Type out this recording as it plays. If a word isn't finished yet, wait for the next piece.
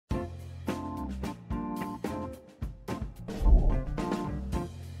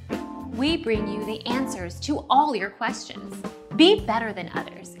we bring you the answers to all your questions. Be better than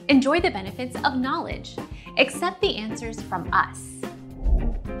others. Enjoy the benefits of knowledge. Accept the answers from us.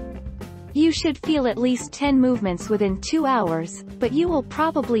 You should feel at least 10 movements within 2 hours, but you will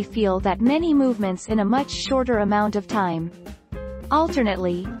probably feel that many movements in a much shorter amount of time.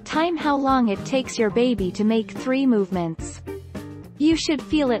 Alternately, time how long it takes your baby to make 3 movements. You should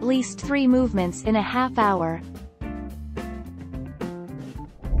feel at least 3 movements in a half hour.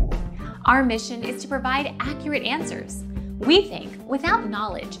 Our mission is to provide accurate answers. We think without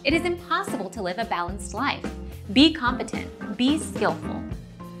knowledge, it is impossible to live a balanced life. Be competent, be skillful.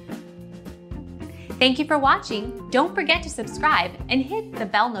 Thank you for watching. Don't forget to subscribe and hit the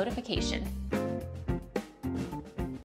bell notification.